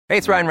Hey,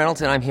 it's Ryan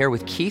Reynolds, and I'm here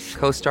with Keith,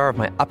 co-star of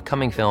my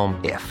upcoming film,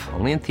 If,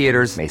 only in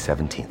theaters May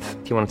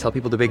 17th. Do you want to tell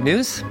people the big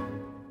news?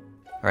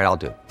 All right, I'll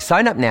do it.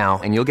 Sign up now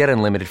and you'll get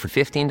unlimited for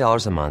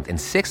 $15 a month and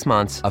 6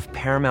 months of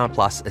Paramount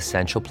Plus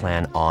Essential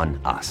Plan on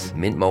us.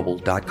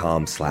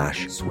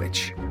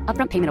 MintMobile.com/switch.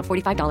 Upfront payment of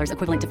 $45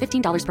 equivalent to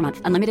 $15 per month.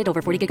 Unlimited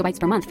over 40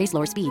 gigabytes per month. Face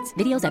lower speeds.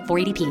 Videos at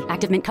 480p.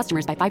 Active Mint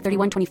customers by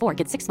 531.24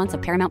 get 6 months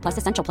of Paramount Plus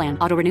Essential Plan.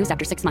 Auto renews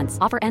after 6 months.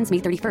 Offer ends May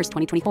 31st,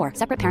 2024.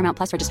 Separate Paramount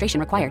Plus registration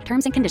required.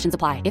 Terms and conditions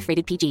apply if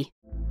rated PG.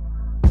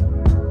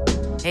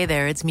 Hey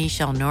there, it's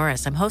Michelle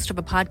Norris. I'm host of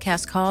a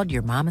podcast called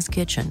Your Mama's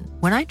Kitchen.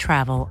 When I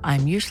travel,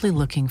 I'm usually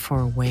looking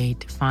for a way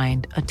to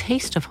find a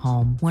taste of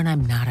home when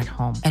I'm not at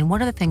home. And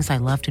one of the things I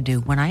love to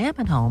do when I am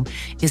at home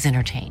is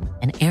entertain.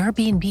 And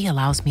Airbnb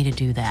allows me to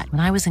do that.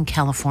 When I was in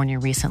California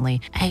recently,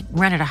 I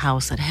rented a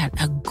house that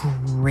had a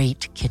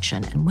great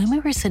kitchen. And when we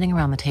were sitting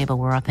around the table,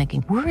 we were all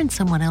thinking, we're in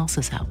someone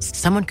else's house.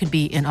 Someone could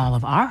be in all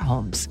of our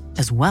homes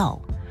as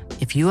well.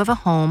 If you have a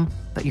home,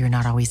 but you're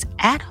not always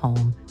at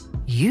home,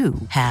 you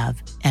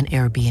have an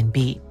Airbnb.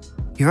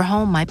 Your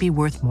home might be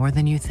worth more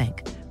than you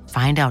think.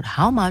 Find out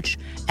how much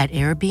at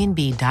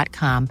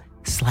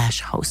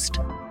airbnb.com/host.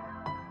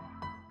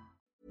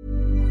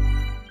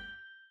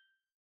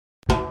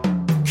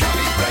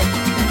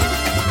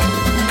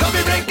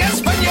 Coffee Break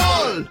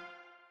Español.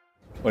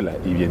 Hola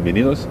y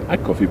bienvenidos a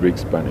Coffee Break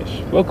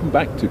Spanish. Welcome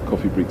back to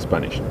Coffee Break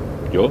Spanish.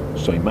 Yo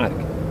soy Mark.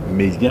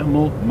 Me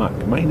llamo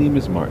Mark. My name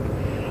is Mark.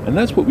 And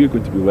that's what we're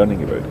going to be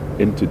learning about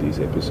in today's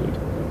episode.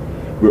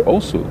 We're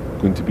also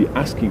going to be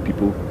asking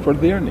people for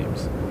their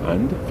names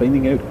and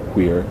finding out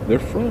where they're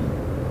from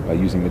by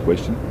using the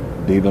question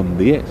 ¿De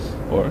dónde es?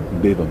 Or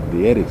 ¿De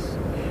dónde eres?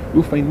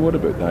 We'll find more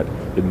about that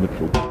in the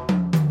program.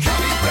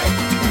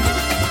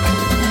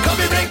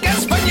 Coffee Break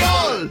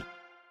Español.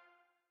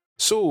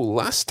 So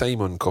last time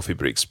on Coffee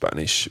Break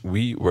Spanish,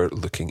 we were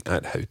looking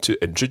at how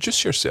to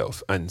introduce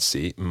yourself and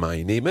say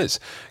my name is.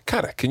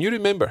 Cara, can you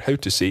remember how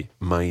to say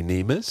my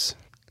name is?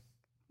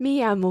 Me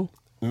llamo.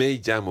 Me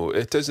llamo,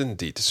 it is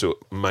indeed. So,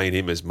 my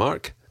name is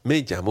Mark.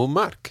 Me llamo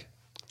Mark.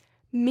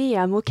 Me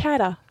llamo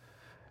Cara.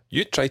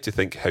 You try to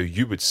think how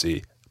you would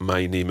say,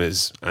 my name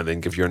is, and then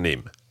give your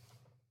name.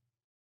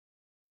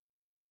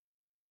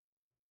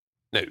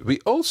 Now,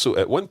 we also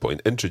at one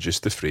point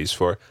introduced the phrase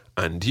for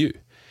and you.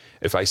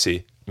 If I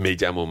say, me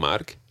llamo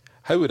Mark,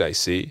 how would I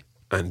say,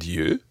 and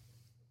you?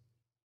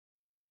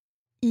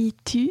 Y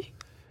tu.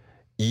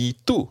 Y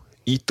tú.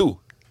 Y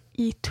tú.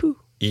 Y tu.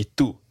 Y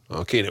tú.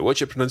 Okay, now what's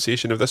your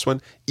pronunciation of this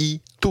one? Y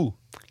tú.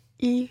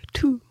 Y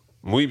tu.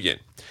 Muy bien.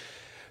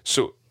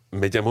 So,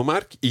 me llamo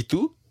Mark. ¿Y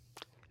tú?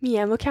 Me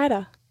llamo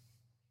Cara.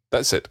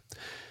 That's it.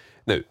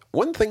 Now,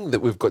 one thing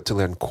that we've got to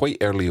learn quite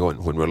early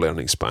on when we're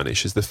learning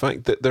Spanish is the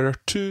fact that there are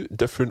two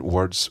different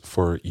words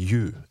for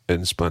you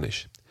in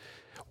Spanish.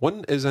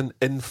 One is an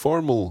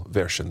informal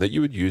version that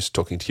you would use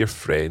talking to your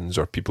friends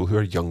or people who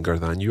are younger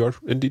than you, or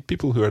indeed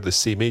people who are the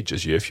same age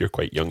as you if you're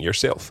quite young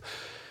yourself.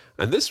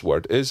 And this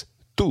word is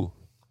tú.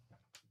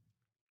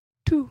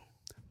 Tu.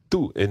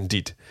 Tú,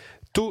 indeed.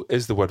 Tú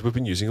is the word we've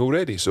been using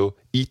already, so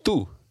y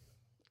tú.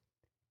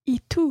 Y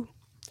tu.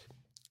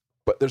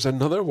 But there's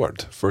another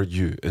word for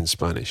you in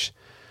Spanish,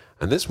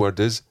 and this word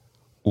is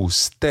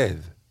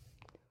usted.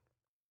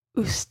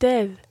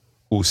 Usted.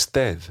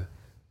 Usted.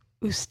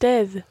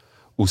 Usted.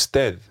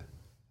 Usted.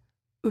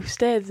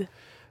 Usted.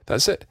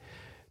 That's it.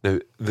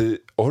 Now,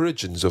 the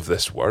origins of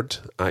this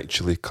word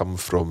actually come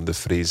from the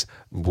phrase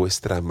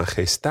Vuestra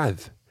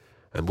Majestad.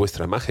 And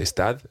Vuestra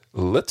Majestad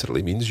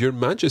literally means Your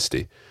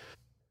Majesty.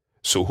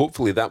 So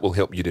hopefully that will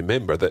help you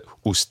remember that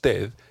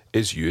usted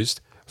is used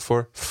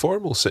for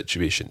formal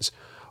situations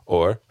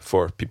or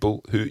for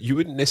people who you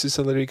wouldn't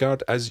necessarily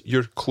regard as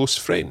your close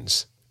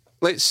friends.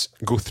 Let's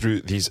go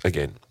through these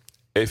again.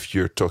 If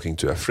you're talking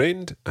to a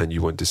friend and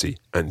you want to say,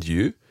 and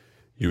you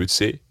would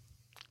say,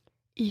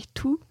 Y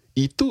tu.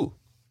 y tú.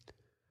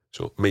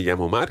 So, me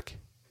llamo Mark.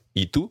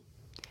 ¿Y tú?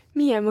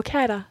 Me llamo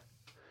Cara.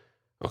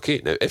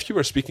 Okay, now if you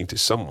were speaking to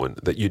someone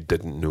that you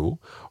didn't know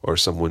or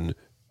someone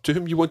to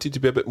whom you wanted to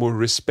be a bit more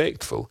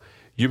respectful,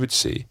 you would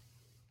say,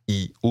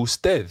 y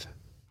usted.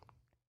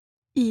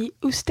 Y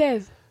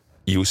usted.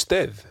 Y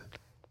usted.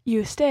 Y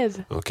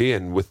usted. Okay,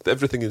 and with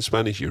everything in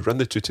Spanish, you run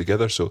the two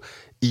together, so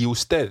y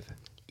usted.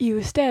 Y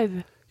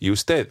usted. Y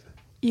usted.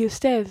 Y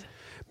usted.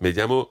 Me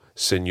llamo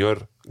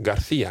Señor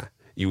García.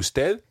 ¿Y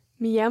usted?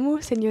 Me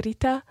llamo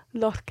Señorita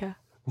Lorca.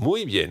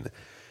 Muy bien.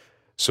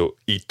 So,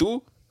 y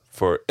tú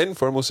for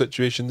informal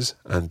situations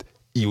and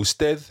y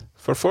usted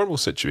for formal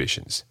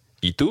situations.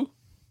 ¿Y tú?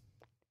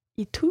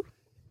 ¿Y tú?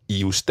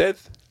 ¿Y usted?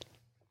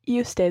 ¿Y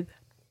usted?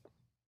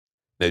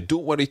 Now,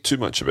 don't worry too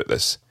much about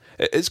this.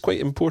 It is quite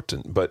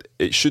important, but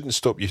it shouldn't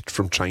stop you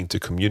from trying to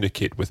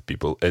communicate with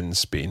people in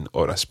Spain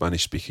or a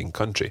Spanish-speaking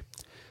country.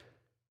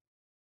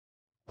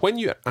 When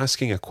you're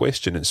asking a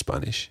question in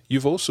Spanish,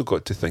 you've also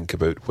got to think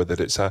about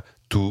whether it's a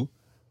tú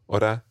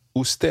or a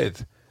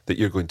usted that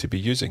you're going to be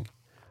using.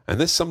 And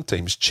this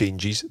sometimes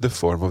changes the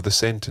form of the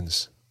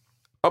sentence.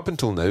 Up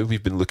until now,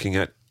 we've been looking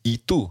at y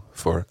tú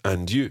for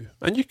and you.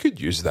 And you could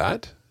use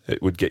that.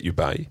 It would get you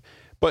by.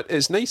 But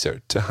it's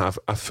nicer to have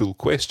a full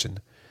question.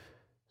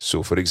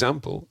 So, for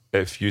example,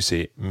 if you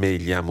say Me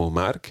llamo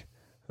Marc,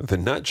 the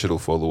natural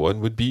follow-on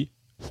would be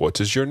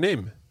What is your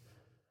name?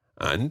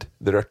 And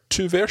there are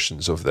two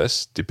versions of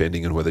this,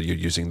 depending on whether you're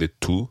using the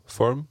tú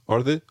form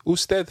or the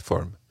usted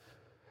form.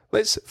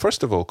 Let's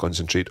first of all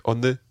concentrate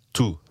on the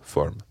tú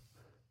form.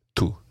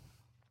 Tú.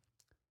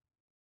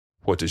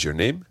 What is your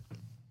name?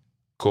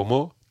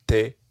 ¿Cómo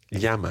te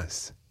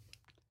llamas?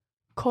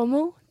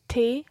 ¿Cómo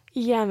te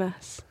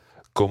llamas?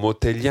 ¿Cómo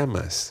te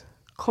llamas?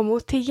 ¿Cómo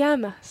te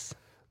llamas?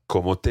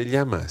 ¿Cómo te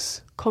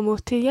llamas? ¿Cómo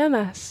te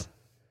llamas?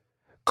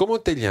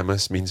 ¿Cómo te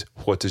llamas means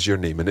what is your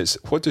name, and it's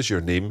what is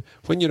your name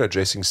when you're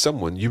addressing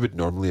someone you would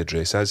normally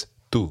address as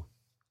tú.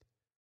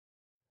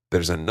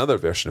 There's another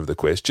version of the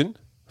question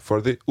for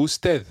the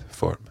usted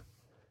form.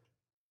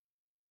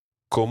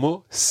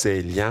 ¿Cómo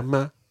se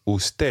llama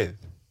usted?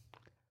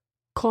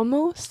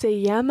 ¿Cómo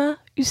se llama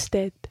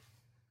usted?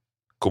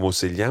 ¿Cómo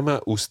se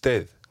llama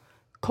usted?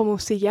 ¿Cómo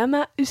se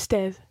llama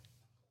usted?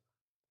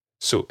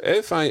 So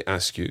if I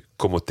ask you,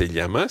 ¿cómo te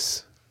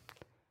llamas?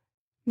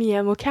 Me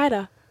llamo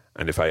Cara.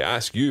 And if I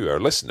ask you,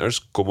 our listeners,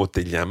 ¿cómo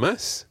te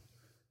llamas?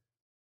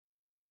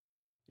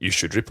 You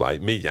should reply,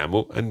 me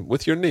llamo, and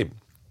with your name.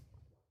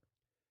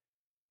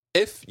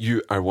 If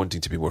you are wanting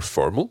to be more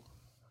formal,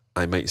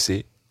 I might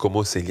say,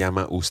 ¿cómo se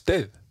llama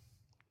usted?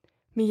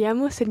 Me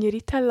llamo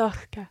señorita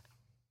Lorca.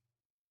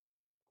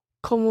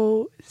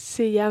 ¿Cómo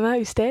se llama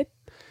usted?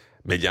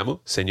 Me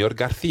llamo señor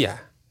García.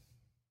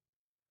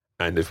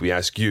 And if we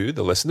ask you,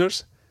 the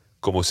listeners,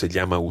 ¿cómo se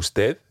llama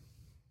usted?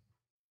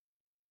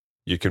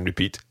 You can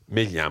repeat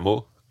me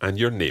llamo and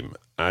your name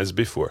as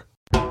before.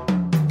 Coffee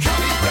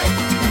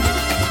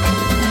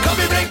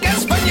Break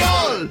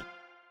Español.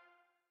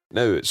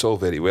 Now, it's all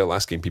very well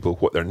asking people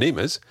what their name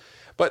is,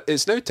 but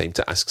it's now time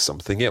to ask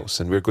something else,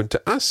 and we're going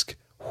to ask,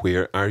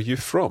 where are you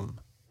from?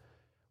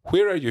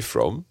 Where are you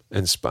from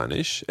in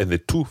Spanish, in the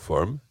tú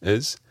form,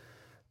 is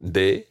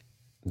de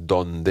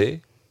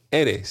donde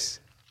eres.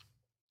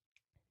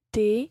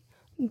 ¿De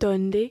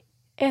dónde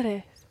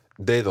eres?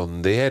 De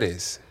donde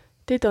eres.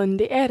 ¿De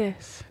dónde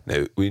eres?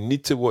 Now, we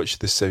need to watch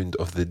the sound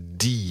of the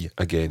D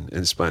again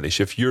in Spanish.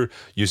 If you're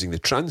using the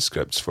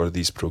transcripts for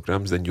these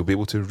programs, then you'll be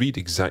able to read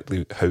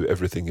exactly how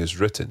everything is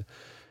written.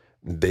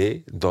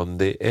 De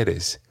donde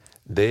eres.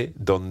 De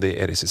donde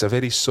eres. It's a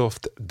very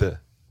soft D.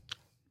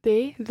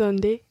 ¿De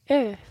dónde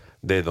eres?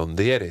 De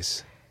donde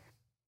eres.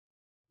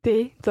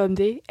 ¿De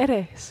dónde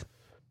eres?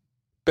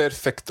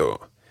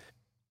 Perfecto.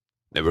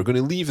 Now we're going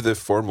to leave the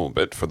formal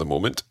bit for the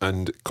moment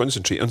and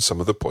concentrate on some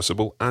of the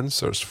possible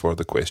answers for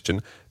the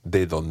question,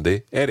 ¿De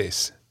dónde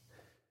eres?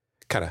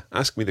 Cara,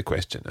 ask me the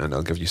question and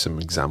I'll give you some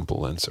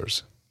example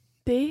answers.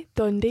 ¿De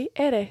dónde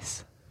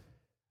eres?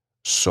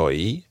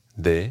 Soy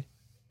de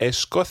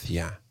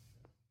Escocia.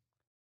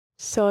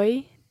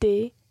 Soy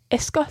de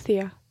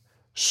Escocia.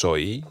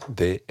 Soy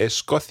de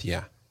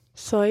Escocia.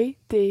 Soy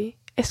de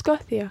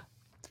Escocia.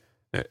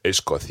 Now,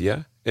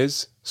 Escocia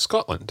is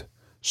Scotland.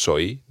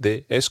 Soy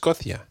de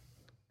Escocia.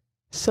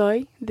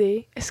 Soy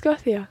de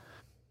Escocia.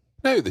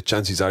 Now, the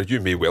chances are you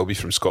may well be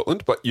from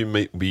Scotland, but you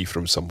might be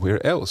from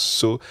somewhere else.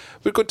 So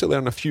we're going to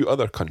learn a few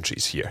other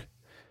countries here.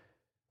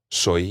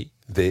 Soy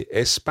de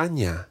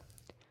España.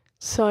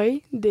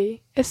 Soy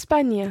de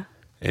España.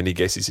 Any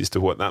guesses as to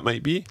what that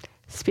might be?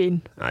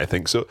 Spain. I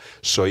think so.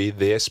 Soy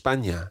de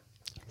España.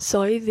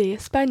 Soy de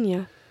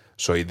España.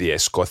 Soy de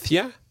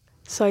Escocia.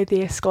 Soy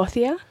de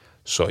Escocia.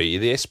 Soy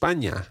de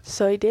España.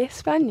 Soy de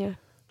España.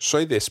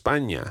 Soy de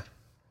España.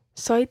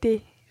 Soy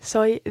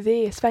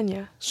de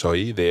España.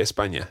 Soy de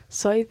España.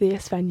 Soy de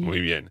España. Muy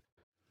bien.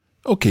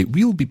 Okay,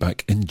 we'll be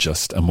back in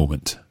just a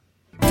moment.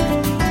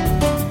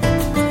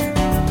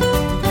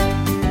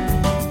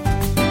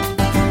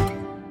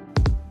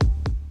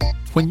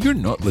 When you're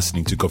not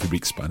listening to Coffee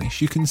Break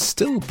Spanish, you can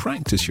still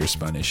practice your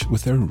Spanish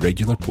with our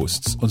regular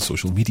posts on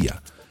social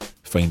media.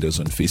 Find us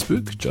on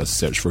Facebook, just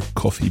search for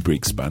Coffee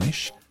Break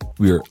Spanish.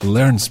 We're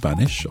Learn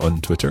Spanish on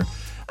Twitter,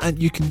 and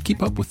you can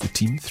keep up with the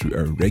team through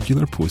our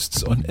regular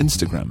posts on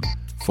Instagram.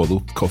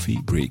 Follow Coffee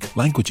Break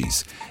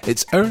Languages.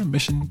 It's our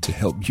mission to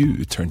help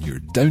you turn your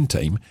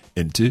downtime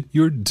into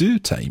your do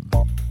time.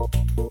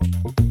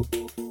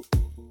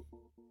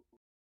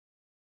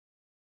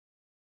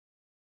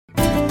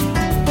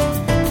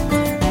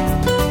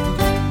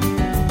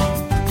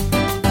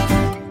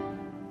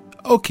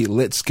 Okay,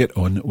 let's get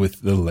on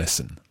with the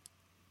lesson.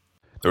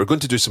 Now we're going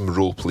to do some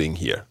role playing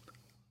here.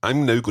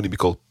 I'm now going to be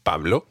called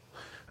Pablo,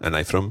 and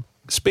I'm from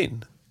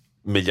Spain.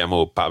 Me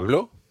llamo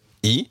Pablo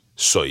y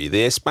soy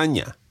de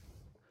España.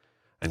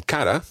 And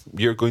Cara,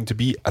 you're going to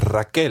be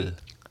Raquel.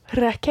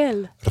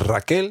 Raquel.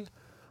 Raquel,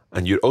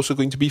 and you're also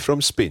going to be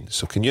from Spain.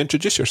 So can you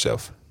introduce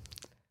yourself?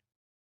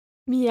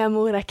 Me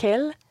llamo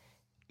Raquel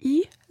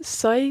y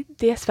soy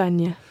de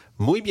España.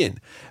 Muy bien.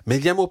 Me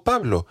llamo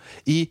Pablo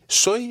y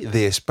soy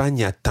de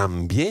España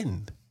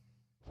también.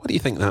 What do you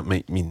think that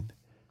might mean?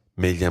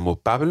 Me llamo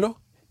Pablo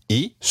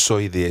y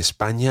soy de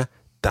España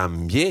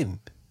también.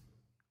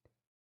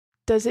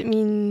 Does it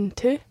mean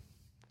two?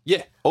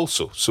 Yeah,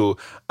 also. So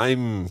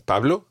I'm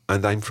Pablo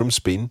and I'm from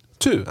Spain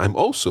too. I'm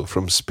also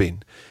from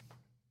Spain.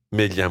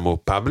 Me llamo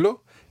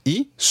Pablo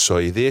y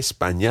soy de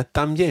España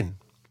también.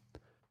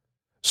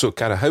 So,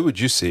 Cara, how would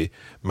you say,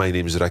 my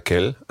name's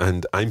Raquel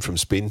and I'm from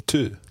Spain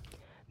too?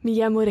 Me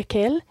llamo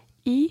Raquel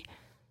y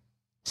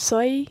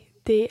soy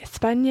de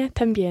España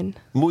también.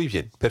 Muy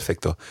bien,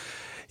 perfecto.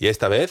 Y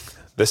esta vez,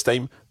 this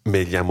time,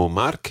 me llamo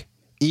Mark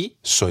y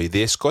soy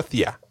de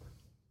Escocia.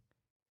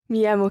 Me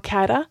llamo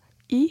Cara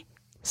y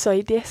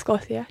soy de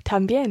Escocia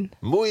también.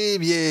 Muy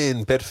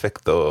bien,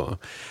 perfecto.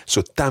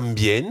 So,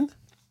 también,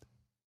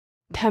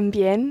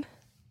 También,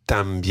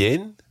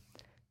 también,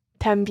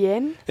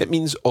 también. it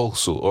means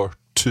also or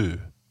to,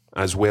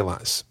 as well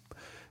as.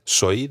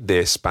 Soy de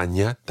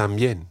España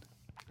también.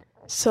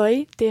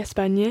 Soy de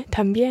España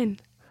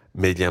también.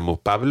 Me llamo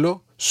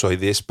Pablo, soy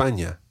de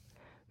España.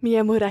 Me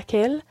llamo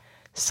Raquel,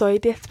 soy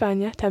de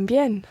España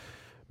también.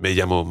 Me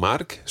llamo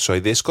Mark,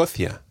 soy de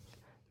Escocia.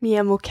 Me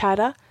llamo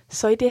Cara,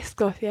 soy de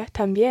Escocia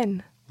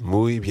también.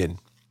 Muy bien.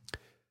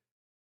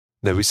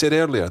 Now, we said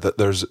earlier that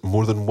there's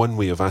more than one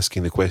way of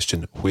asking the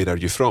question, where are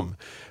you from?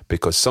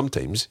 Because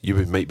sometimes you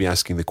might be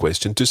asking the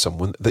question to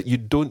someone that you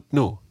don't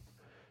know.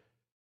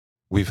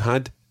 We've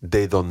had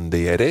 ¿de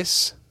dónde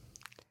eres?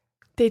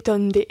 ¿De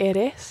dónde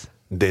eres?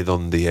 ¿De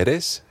dónde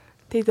eres?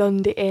 ¿De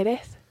dónde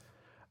eres?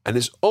 And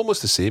it's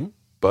almost the same,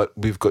 but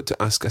we've got to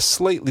ask a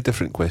slightly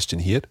different question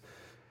here.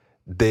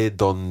 ¿De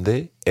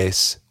dónde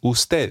es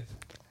usted?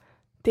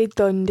 ¿De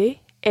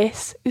dónde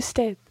es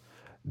usted?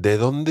 ¿De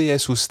dónde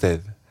es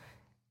usted?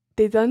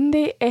 ¿De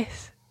dónde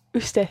es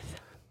usted?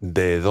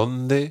 ¿De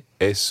dónde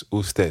es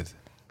usted?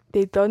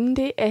 ¿De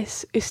dónde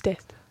es usted?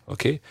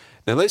 Okay,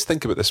 now let's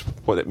think about this,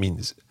 what it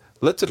means.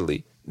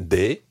 Literally,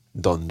 de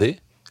dónde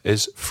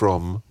is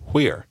from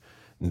where.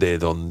 De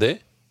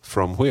dónde,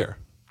 from where.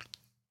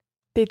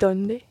 ¿De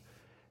dónde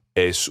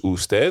Es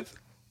usted,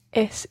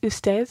 es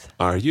usted?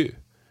 are you.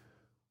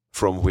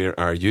 From where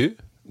are you?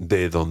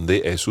 De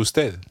dónde es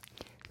usted.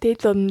 ¿De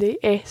dónde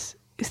es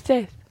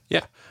usted?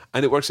 Yeah,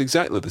 and it works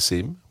exactly the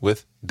same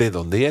with de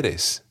dónde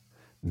eres.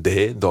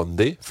 De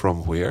dónde,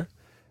 from where.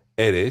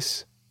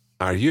 Eres,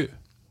 are you.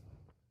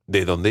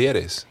 De dónde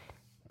eres.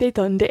 ¿De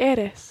dónde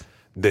eres?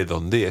 De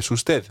dónde es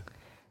usted.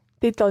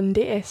 ¿De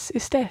dónde es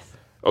usted?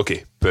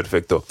 Okay,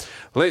 perfecto.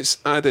 Let's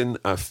add in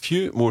a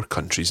few more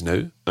countries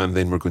now, and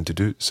then we're going to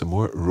do some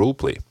more role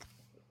play.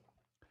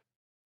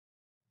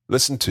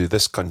 Listen to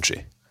this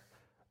country.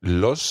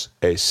 Los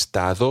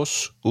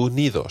Estados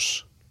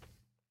Unidos.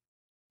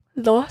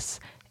 Los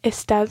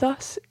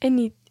Estados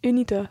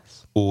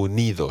Unidos.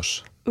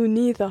 Unidos.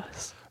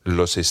 Unidos.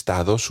 Los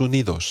Estados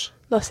Unidos.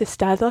 Los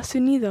Estados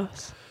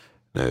Unidos.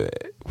 Now,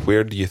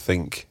 where do you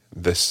think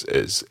this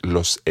is?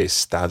 Los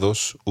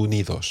Estados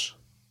Unidos.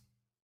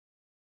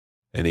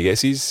 Any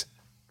guesses?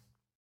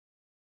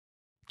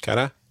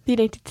 Cara? The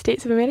United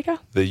States of America.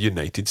 The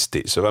United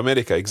States of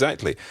America,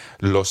 exactly.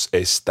 Los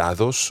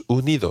Estados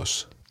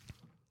Unidos.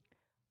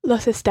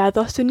 Los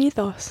Estados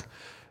Unidos.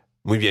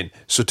 Muy bien.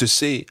 So to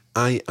say,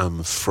 I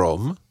am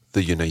from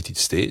the United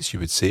States, you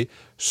would say,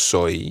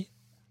 soy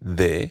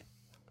de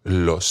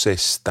los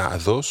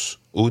Estados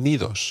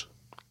Unidos.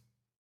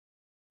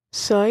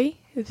 Soy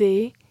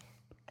de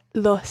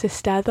los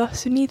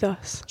Estados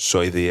Unidos.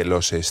 Soy de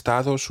los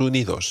Estados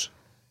Unidos.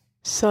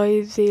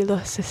 Soy de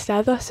los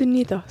Estados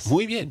Unidos.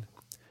 Muy bien.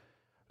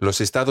 Los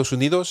Estados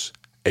Unidos,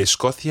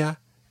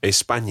 Escocia,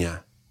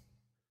 España.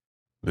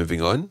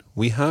 Moving on,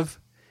 we have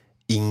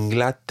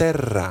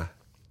Inglaterra.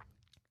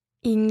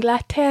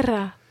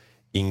 Inglaterra.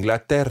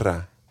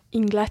 Inglaterra.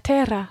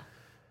 Inglaterra.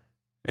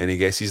 Any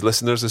guesses,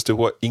 listeners, as to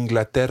what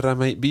Inglaterra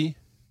might be?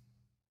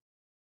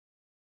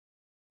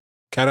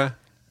 Cara?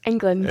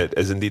 England. It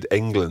is indeed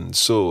England.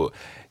 So,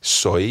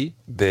 soy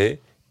de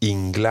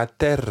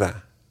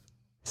Inglaterra.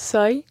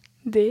 Soy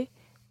de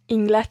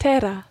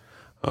Inglaterra.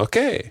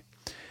 Okay.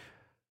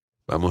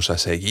 Vamos a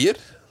seguir.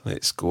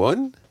 Let's go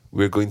on.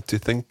 We're going to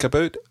think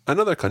about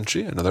another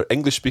country, another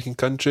English-speaking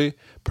country.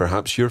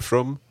 Perhaps you're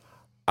from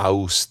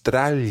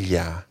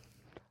Australia.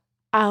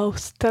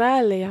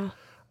 Australia.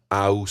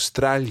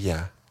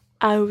 Australia.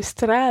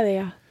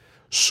 Australia.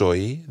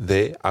 Soy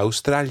de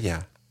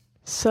Australia.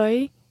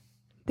 Soy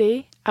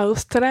de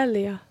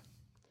Australia.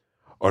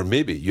 Or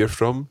maybe you're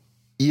from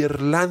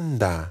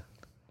Irlanda.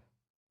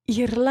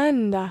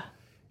 Irlanda.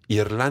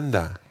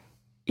 Irlanda.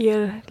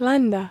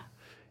 Irlanda.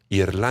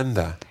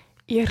 Irlanda.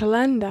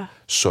 Irlanda.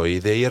 Soy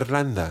de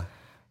Irlanda.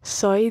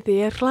 Soy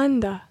de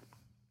Irlanda.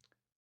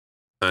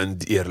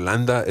 And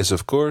Irlanda is,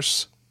 of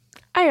course,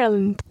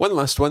 Ireland. one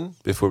last one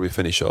before we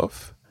finish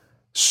off.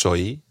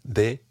 Soy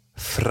de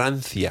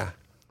Francia.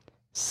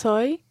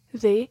 Soy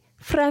de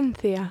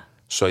Francia.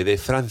 Soy de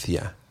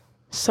Francia.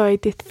 Soy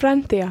de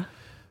Francia.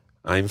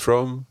 I'm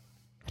from,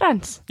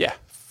 France. yeah,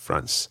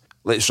 France.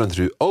 Let's run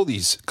through all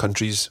these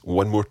countries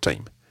one more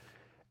time.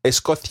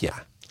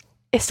 Escocia,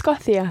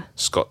 Escocia.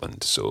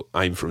 Scotland. So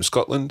I'm from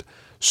Scotland.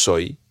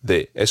 Soy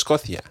de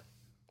Escocia.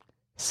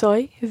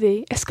 Soy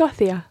de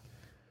Escocia.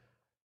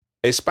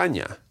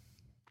 España,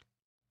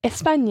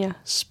 España.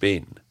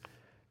 Spain.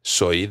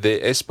 Soy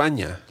de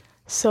España.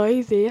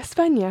 Soy de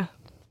España.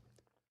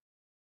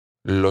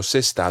 Los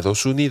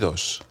Estados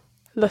Unidos.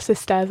 Los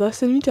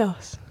Estados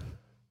Unidos.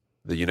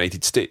 The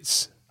United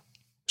States.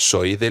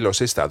 Soy de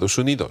los Estados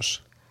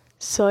Unidos.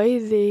 Soy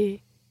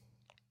de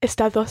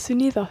Estados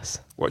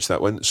Unidos. Watch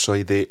that one.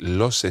 Soy de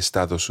los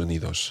Estados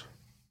Unidos.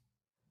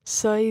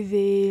 Soy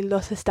de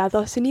los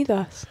Estados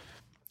Unidos.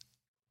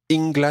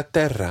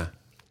 Inglaterra.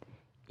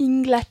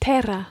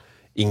 Inglaterra.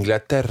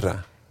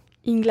 Inglaterra.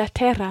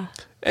 Inglaterra.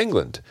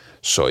 England.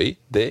 Soy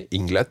de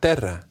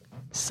Inglaterra.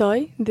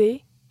 Soy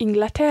de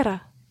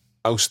Inglaterra.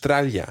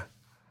 Australia.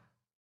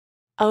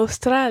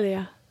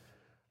 Australia.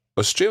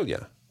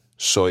 Australia.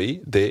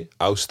 Soy de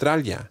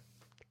Australia.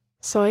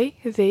 Soy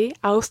de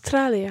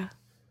Australia.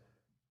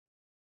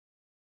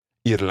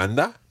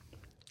 Irlanda.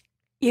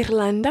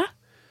 Irlanda.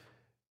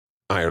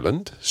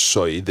 Ireland.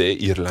 Soy de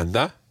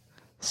Irlanda.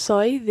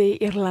 Soy de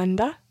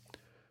Irlanda.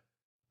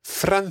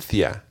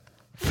 Francia.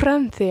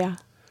 Francia.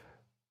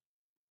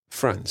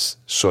 France.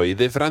 Soy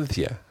de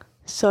Francia.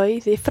 Soy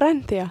de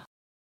Francia.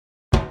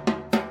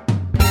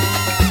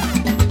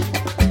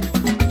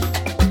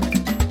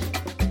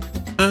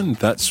 And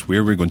that's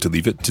where we're going to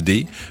leave it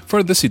today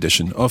for this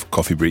edition of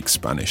Coffee Break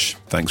Spanish.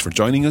 Thanks for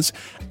joining us,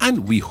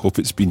 and we hope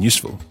it's been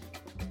useful.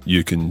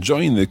 You can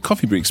join the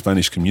Coffee Break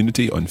Spanish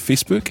community on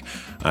Facebook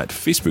at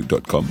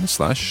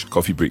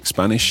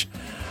facebook.com/coffeebreakspanish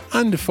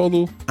and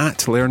follow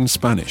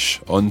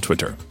 @LearnSpanish on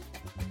Twitter.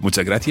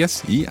 Muchas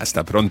gracias y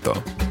hasta pronto.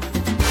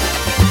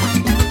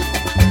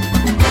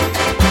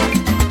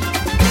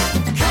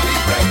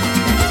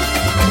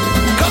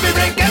 Coffee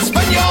Break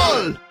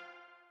Español.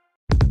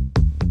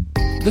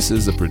 This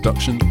is a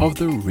production of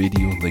the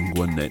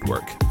Radiolingua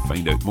Network.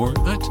 Find out more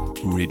at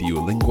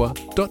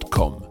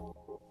radiolingua.com.